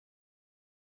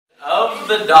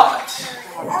the dot.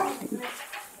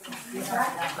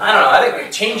 I don't know, I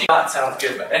think changing dot sounds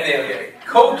good, but anyway, okay.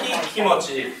 Koki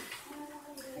Kimochi.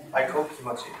 I Koki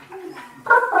Kimochi.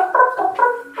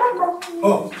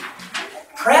 Oh.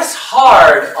 Press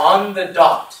hard on the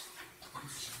dot.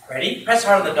 Ready? Press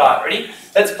hard on the dot. Ready?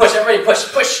 Let's push. Everybody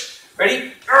push, push.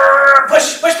 Ready?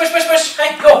 Push, push, push, push, push.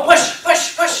 Hey, go. Push,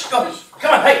 push, push. Go.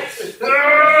 Come on, hey.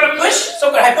 Push.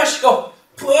 So good. Hey, push. Go.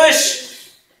 Push.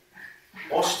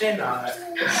 押してない。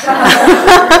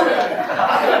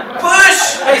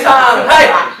Push. はい、さん。はい。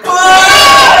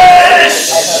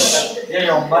Push. いやい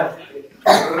や、お前。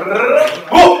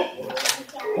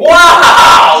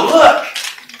Wow! Look.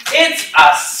 It's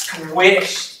a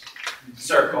squished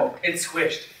circle. It's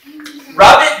squished.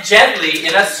 Rub it gently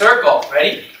in a circle.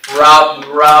 Ready? Rub,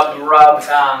 rub, rub.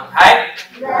 Hi.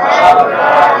 Rub, rub,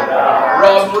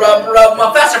 rub. Rub, rub,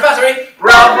 rub. Faster, faster. Ready?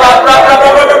 Rub, rub, rub, rub,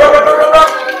 rub, rub, rub, rub, rub, rub.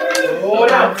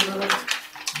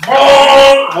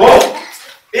 Whoa!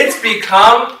 It's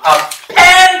become a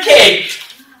pancake.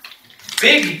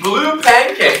 Big blue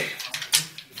pancake.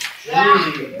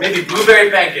 Maybe blueberry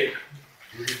pancake.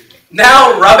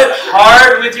 Now rub it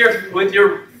hard with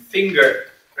your finger.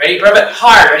 Ready? Rub it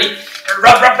hard. Ready?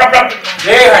 Rub, rub, rub, rub.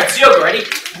 Very hard. Zyogo. Ready?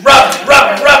 Rub,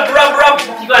 rub, rub, rub, rub.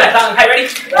 Keep going. Hi, ready?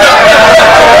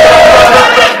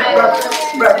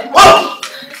 Whoa!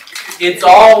 It's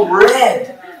all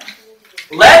red.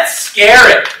 Let's scare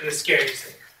it. I'm gonna scare you.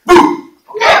 Boo!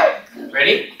 Okay.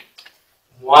 Ready?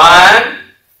 1,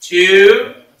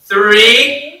 2,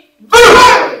 3.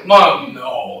 Boo! Mom,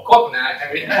 no.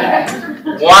 Ready?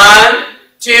 1,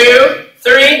 2,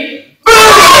 3. Boo!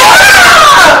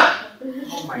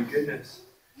 Oh my goodness.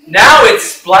 Now it's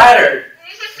splattered.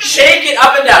 Shake it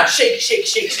up and down. Shake, shake,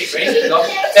 shake, shake. Ready? Go.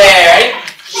 There. Ready?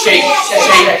 Shake,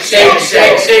 shake, shake,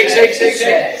 shake, shake, shake,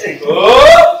 shake, shake.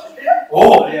 Oh!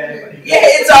 Oh! Yeah,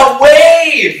 it's a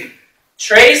wave!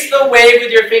 Trace the wave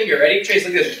with your finger. Ready? Trace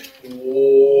like this.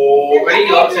 Oh. Ready?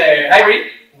 Go up there. Hi, ready?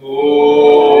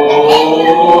 Oh.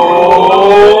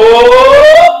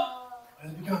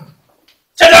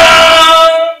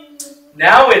 Ta-da!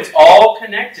 Now it's all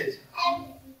connected.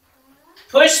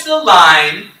 Push the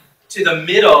line to the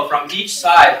middle from each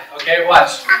side. Okay,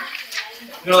 watch.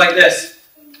 Go like this.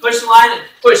 Push the line and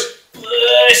push.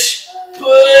 Push.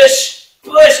 Push.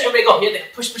 Push. Everybody go. Here,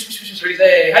 push, push, push, push, push. Ready?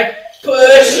 Say, hi.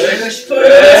 Push. Push.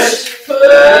 Push.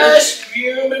 Push.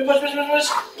 Push, push, push, push.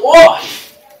 Whoa.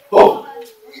 Whoa.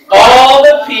 All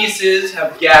the pieces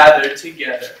have gathered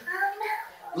together.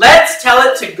 Let's tell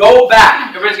it to go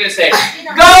back. Everybody's going to say,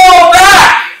 go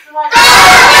back!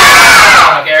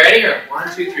 Okay, ready? Here.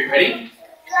 1, 2, 3. Ready?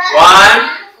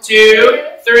 1, 2,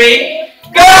 3.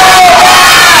 Go back!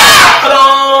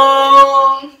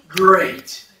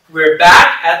 Great. We're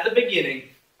back at the beginning.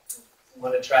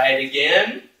 Want to try it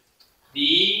again?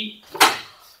 The